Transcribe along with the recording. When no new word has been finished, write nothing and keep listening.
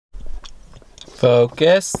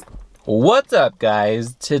Focus. What's up,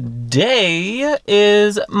 guys? Today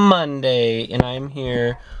is Monday, and I'm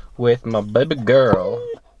here with my baby girl.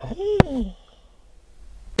 Hey.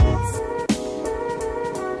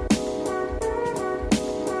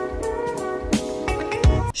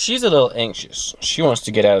 She's a little anxious. She wants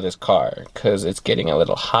to get out of this car because it's getting a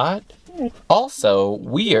little hot. Also,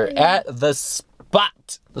 we are at the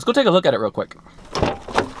spot. Let's go take a look at it real quick.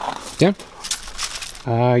 Yeah.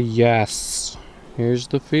 Yes. Here's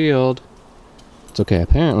the field. It's okay.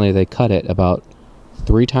 Apparently they cut it about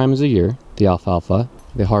 3 times a year, the alfalfa.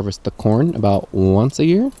 They harvest the corn about once a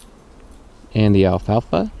year, and the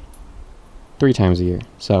alfalfa 3 times a year.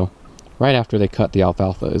 So right after they cut the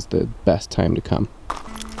alfalfa is the best time to come.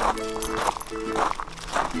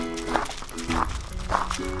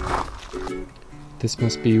 This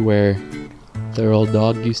must be where their old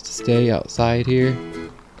dog used to stay, outside here.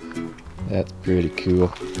 That's pretty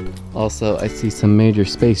cool. Also, I see some major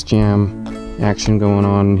Space Jam action going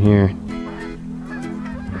on in here.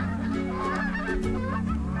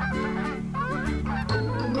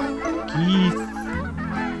 Geese.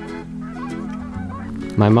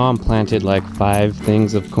 My mom planted like 5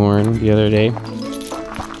 things of corn the other day.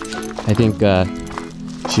 I think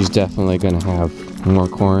she's definitely gonna have more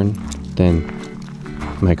corn than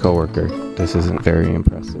my coworker. This isn't very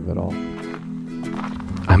impressive at all.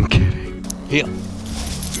 I'm kidding. Heel.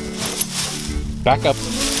 Back up.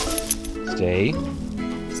 Stay.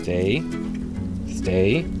 Stay.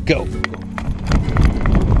 Stay. Go.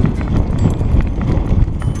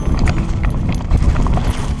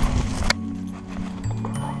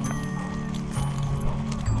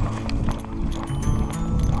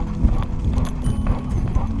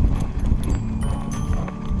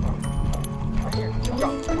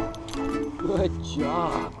 Good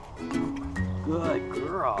job. Good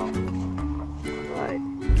girl. Good.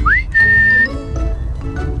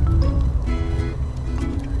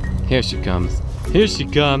 Here she comes. Here she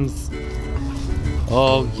comes.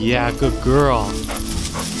 Oh yeah, good girl.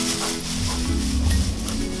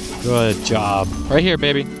 Good job. Right here,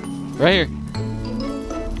 baby. Right here.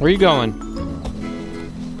 Where are you going?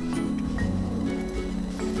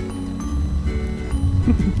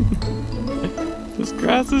 This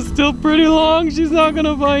grass is still pretty long. She's not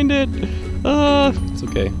gonna find it. It's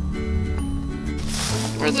okay.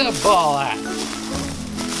 Where's that ball at? I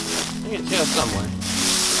think it's here somewhere.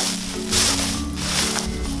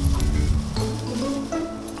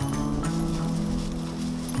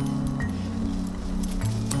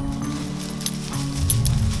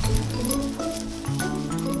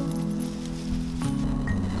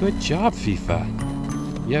 Good job, FIFA.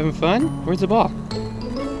 You having fun? Where's the ball?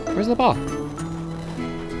 Where's the ball?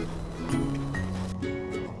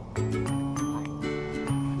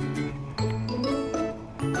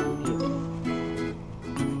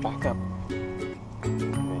 Back up.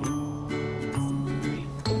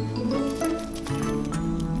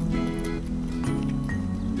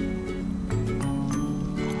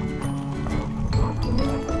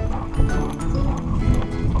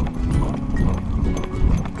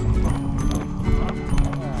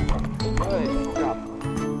 Ready? Good job.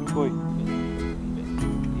 Good.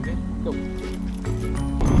 Leave it. Go.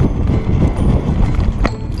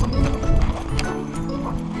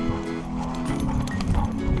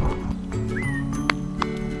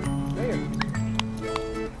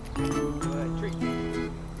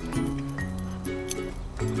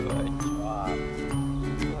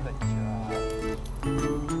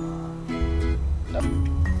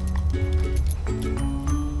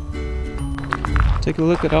 Take a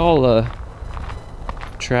look at all the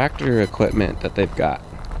tractor equipment that they've got.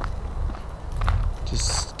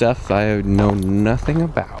 Just stuff I know nothing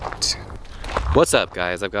about. What's up,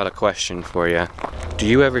 guys? I've got a question for you. Do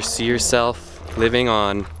you ever see yourself living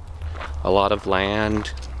on a lot of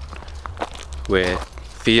land with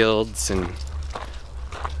fields and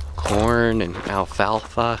corn and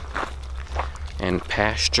alfalfa and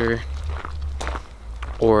pasture?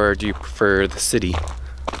 Or do you prefer the city?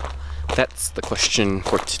 That's the question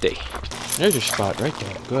for today. There's your spot right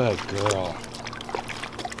there. Good girl.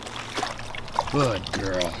 Good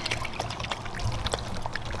girl.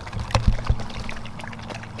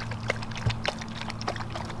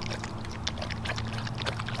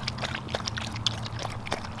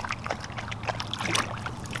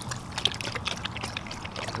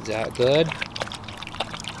 Is that good?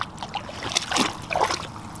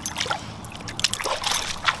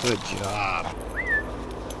 Good job.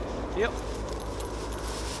 Yep.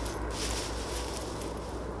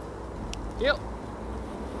 Yep.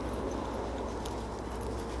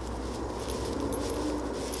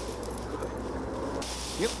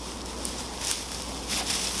 Yep.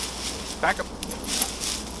 Back up.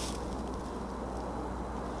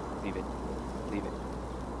 Leave it. Leave it.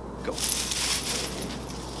 Go.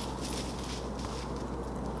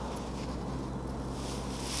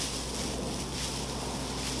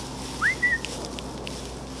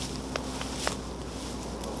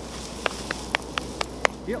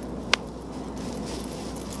 Yep.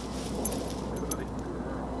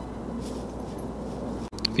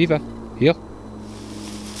 Viva, heel.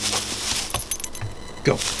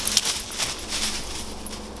 Go.